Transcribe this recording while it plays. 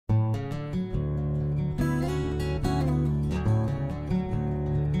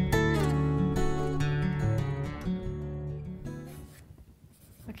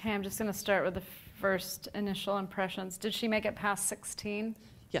Okay, I'm just going to start with the first initial impressions. Did she make it past 16?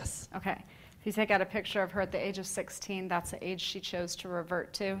 Yes. Okay. If you take out a picture of her at the age of 16, that's the age she chose to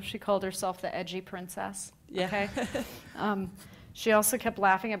revert to. She called herself the edgy princess. Yeah. Okay. She also kept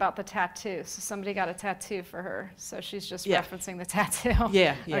laughing about the tattoo. So somebody got a tattoo for her. So she's just referencing the tattoo.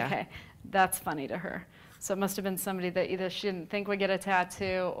 Yeah. Okay. That's funny to her. So it must have been somebody that either she didn't think would get a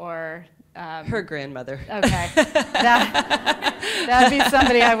tattoo or... her grandmother. Okay. That'd be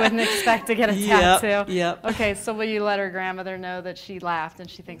somebody I wouldn't expect to get a tattoo. Yep. Okay, so will you let her grandmother know that she laughed and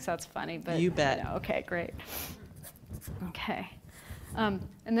she thinks that's funny? But you bet. You know, okay, great. Okay. And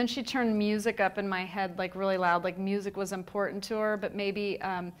then she turned music up in my head like really loud, like music was important to her, but maybe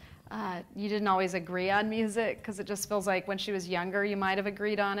you didn't always agree on music because it just feels like when she was younger you might have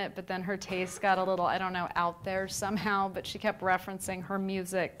agreed on it, but then her taste got a little, I don't know, out there somehow, but she kept referencing her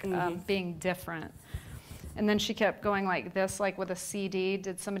music being different. And then she kept going like this, like with a CD.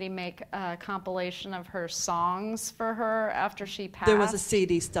 Did somebody make a compilation of her songs for her after she passed? There was a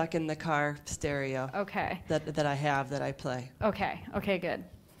CD stuck in the car stereo. Okay. That I have, that I play. Okay. Okay, good.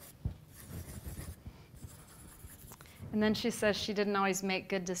 And then she says she didn't always make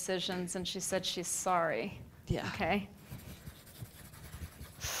good decisions, and she said she's sorry. Yeah. Okay.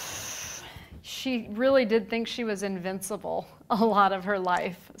 She really did think she was invincible a lot of her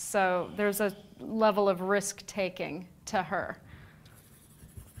life. So there's a level of risk-taking to her.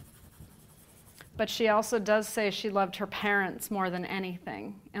 But she also does say she loved her parents more than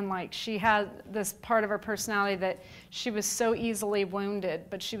anything. And like she had this part of her personality that she was so easily wounded,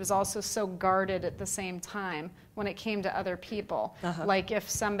 but she was also so guarded at the same time when it came to other people. Like if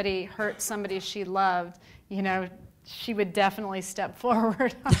somebody hurt somebody she loved, you know, she would definitely step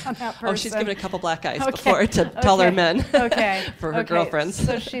forward on that person. Oh, she's given a couple black eyes before to tell her men for her girlfriends.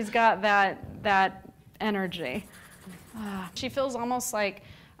 So she's got that energy. She feels almost like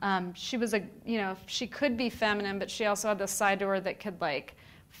she was she could be feminine, but she also had this side to her that could like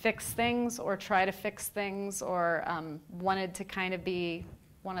fix things or try to fix things or wanted to kind of be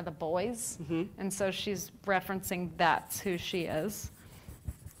one of the boys. And so she's referencing that's who she is.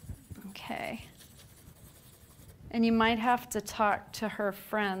 Okay. And you might have to talk to her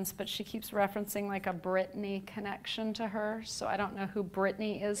friends, but she keeps referencing like a Britney connection to her. So I don't know who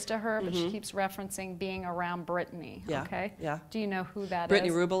Britney is to her, but she keeps referencing being around Britney. Yeah. Okay. Yeah. Do you know who that Brittany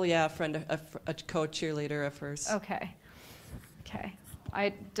is? Rubel, yeah, a friend, a co-cheerleader of hers. Okay. Okay.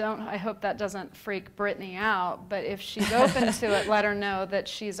 I hope that doesn't freak Britney out, but if she's open to it, let her know that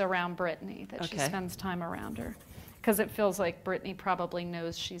she's around Britney, that she spends time around her. Because it feels like Britney probably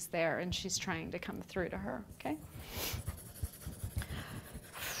knows she's there and she's trying to come through to her, okay?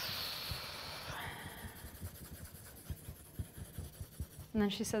 And then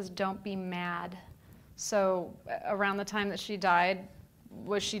she says, don't be mad. So around the time that she died,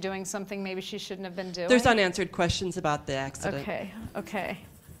 was she doing something maybe she shouldn't have been doing? There's unanswered questions about the accident. Okay, okay.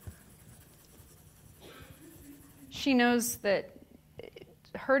 She knows that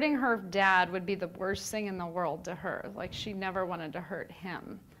hurting her dad would be the worst thing in the world to her. Like, she never wanted to hurt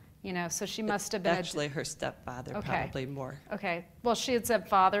him, you know, so she must have been... Actually, her stepfather, probably more. Okay. Well, she had said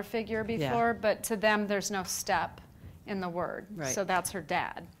father figure before, but to them, there's no step in the word. Right. So that's her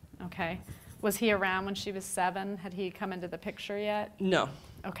dad, okay? Was he around when she was 7? Had he come into the picture yet? No.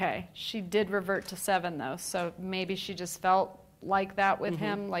 Okay. She did revert to 7, though, so maybe she just felt like that with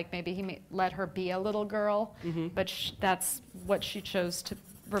him, like maybe he let her be a little girl, but that's what she chose to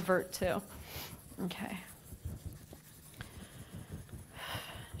revert to. Okay.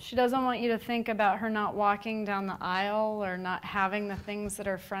 She doesn't want you to think about her not walking down the aisle or not having the things that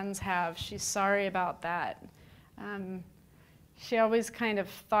her friends have. She's sorry about that. She always kind of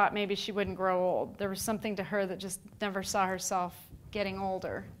thought maybe she wouldn't grow old. There was something to her that just never saw herself getting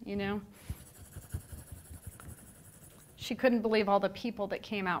older, you know? She couldn't believe all the people that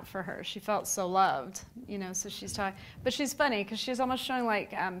came out for her. She felt so loved, you know, so she's talking. But she's funny because she's almost showing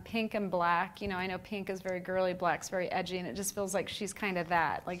like pink and black. You know, I know pink is very girly, black's very edgy, and it just feels like she's kind of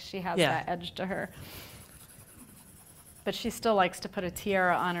that. Like she has that edge to her. But she still likes to put a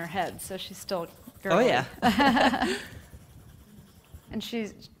tiara on her head, so she's still girly. Oh, yeah. And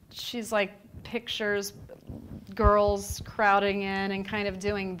she's like pictures, girls crowding in and kind of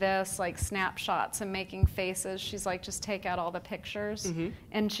doing this, like snapshots and making faces. She's like, just take out all the pictures.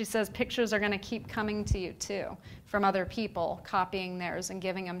 And she says pictures are going to keep coming to you too, from other people, copying theirs and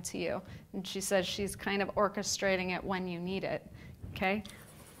giving them to you. And she says she's kind of orchestrating it when you need it, okay?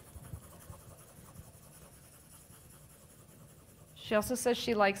 She also says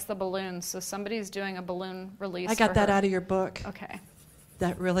she likes the balloons, so somebody's doing a balloon release I got for that her. out of your book. Okay.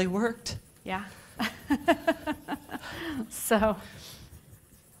 That really worked. Yeah. So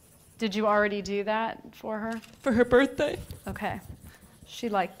Did you already do that for her? For her birthday. Okay. She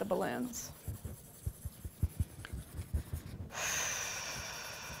liked the balloons.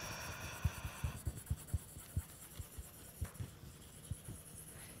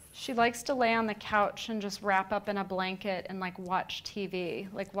 She likes to lay on the couch and just wrap up in a blanket and like watch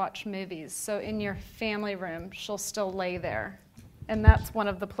TV, like watch movies. So in your family room, she'll still lay there. And that's one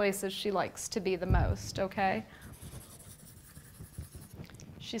of the places she likes to be the most, okay?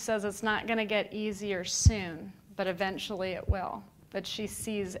 She says it's not going to get easier soon, but eventually it will. But she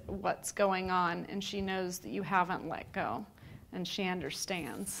sees what's going on, and she knows that you haven't let go, and she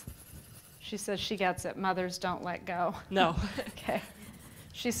understands. She says she gets it. Mothers don't let go. No. Okay.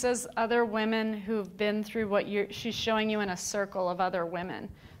 She says other women who've been through what she's showing you in a circle of other women.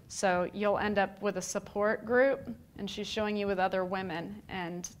 So you'll end up with a support group, and she's showing you with other women,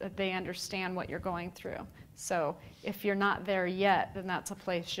 and they understand what you're going through. So if you're not there yet, then that's a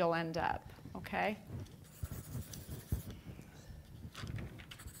place you'll end up, okay?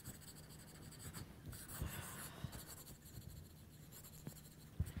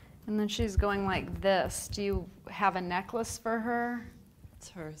 And then she's going like this. Do you have a necklace for her? It's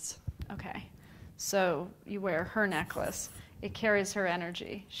hers. Okay. So you wear her necklace. It carries her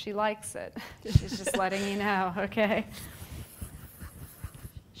energy. She likes it. She's just letting you know, okay?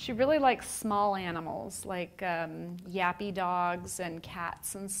 She really likes small animals, like yappy dogs and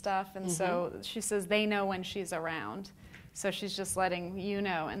cats and stuff. And so she says they know when she's around. So she's just letting you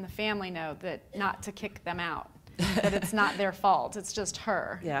know and the family know that not to kick them out, that it's not their fault. It's just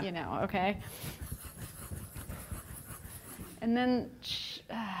her, you know, okay? And then she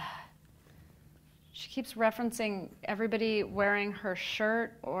keeps referencing everybody wearing her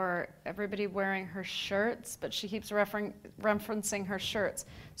shirt or everybody wearing her shirts, but she keeps referencing her shirts.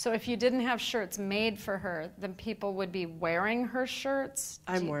 So if you didn't have shirts made for her, then people would be wearing her shirts?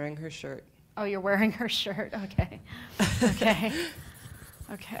 I'm wearing her shirt. Oh, you're wearing her shirt? Okay. Okay.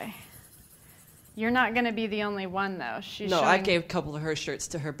 Okay. You're not going to be the only one, though. No, I gave a couple of her shirts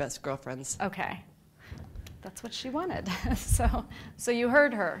to her best girlfriends. Okay. That's what she wanted. So you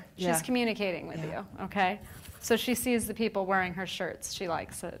heard her. Yeah. She's communicating with you, okay? So she sees the people wearing her shirts. She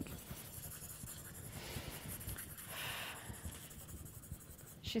likes it.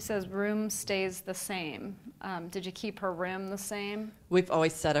 She says room stays the same. Did you keep her room the same? We've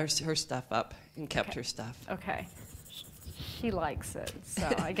always set her stuff up and kept her stuff. Okay. She likes it.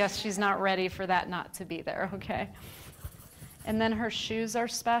 So I guess she's not ready for that not to be there, okay? And then her shoes are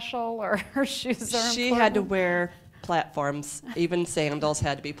special, or her shoes are important? She had to wear platforms. Even sandals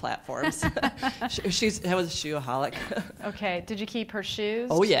had to be platforms. That was a shoeaholic. Okay. Did you keep her shoes?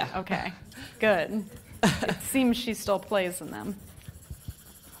 Oh, yeah. Okay. Good. It seems she still plays in them.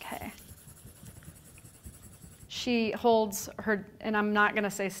 Okay. She holds her, and I'm not going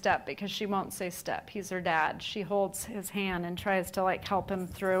to say step because she won't say step. He's her dad. She holds his hand and tries to like help him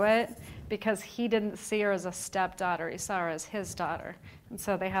through it because he didn't see her as a stepdaughter. He saw her as his daughter. And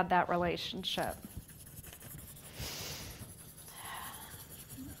so they had that relationship.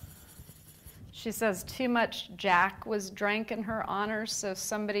 She says too much Jack was drank in her honor, so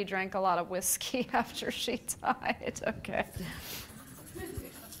somebody drank a lot of whiskey after she died. Okay.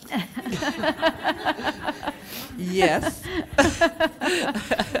 Yes.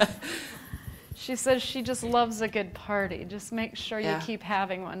 She says she just loves a good party. Just make sure you keep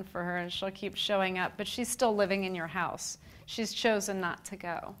having one for her and she'll keep showing up. But she's still living in your house. She's chosen not to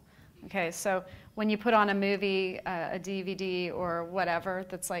go. Okay, so when you put on a movie, a DVD or whatever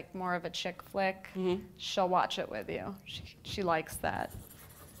that's like more of a chick flick, she'll watch it with you. She likes that.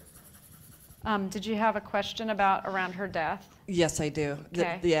 Did you have a question around her death? Yes, I do.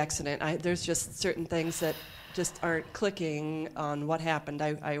 Okay. The accident. There's just certain things that just aren't clicking on what happened.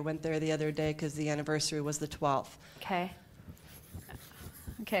 I went there the other day because the anniversary was the 12th. Okay.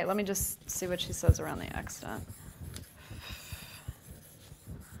 Okay, let me just see what she says around the accident.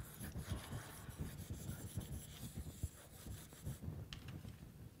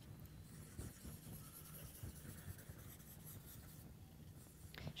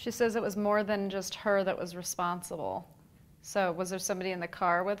 She says it was more than just her that was responsible. So was there somebody in the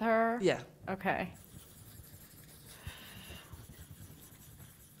car with her? Yeah. Okay.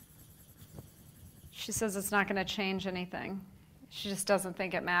 She says it's not going to change anything. She just doesn't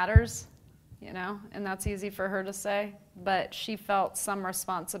think it matters, you know, and that's easy for her to say. But she felt some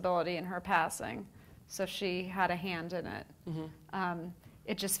responsibility in her passing, so she had a hand in it.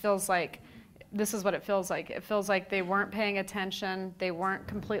 It just feels like, this is what it feels like. It feels like they weren't paying attention, they weren't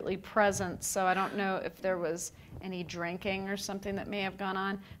completely present, so I don't know if there was any drinking or something that may have gone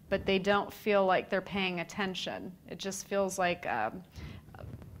on, but they don't feel like they're paying attention. It just feels like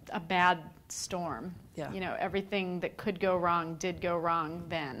a bad storm. Yeah. You know, everything that could go wrong did go wrong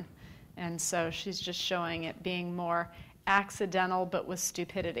then. And so she's just showing it being more accidental but with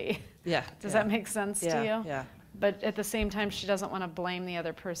stupidity. Yeah. Does that make sense to you? Yeah. But at the same time, she doesn't want to blame the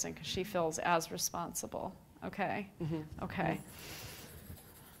other person because she feels as responsible. Okay? Mm-hmm. Okay.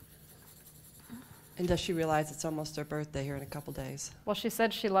 And does she realize it's almost her birthday here in a couple days? Well, she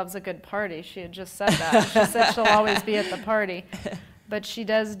said she loves a good party. She had just said that. She said she'll always be at the party. But she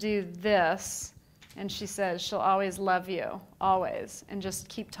does do this, and she says she'll always love you, always. And just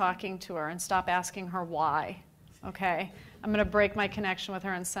keep talking to her and stop asking her why. Okay? I'm going to break my connection with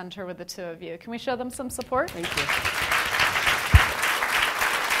her and send her with the two of you. Can we show them some support? Thank you.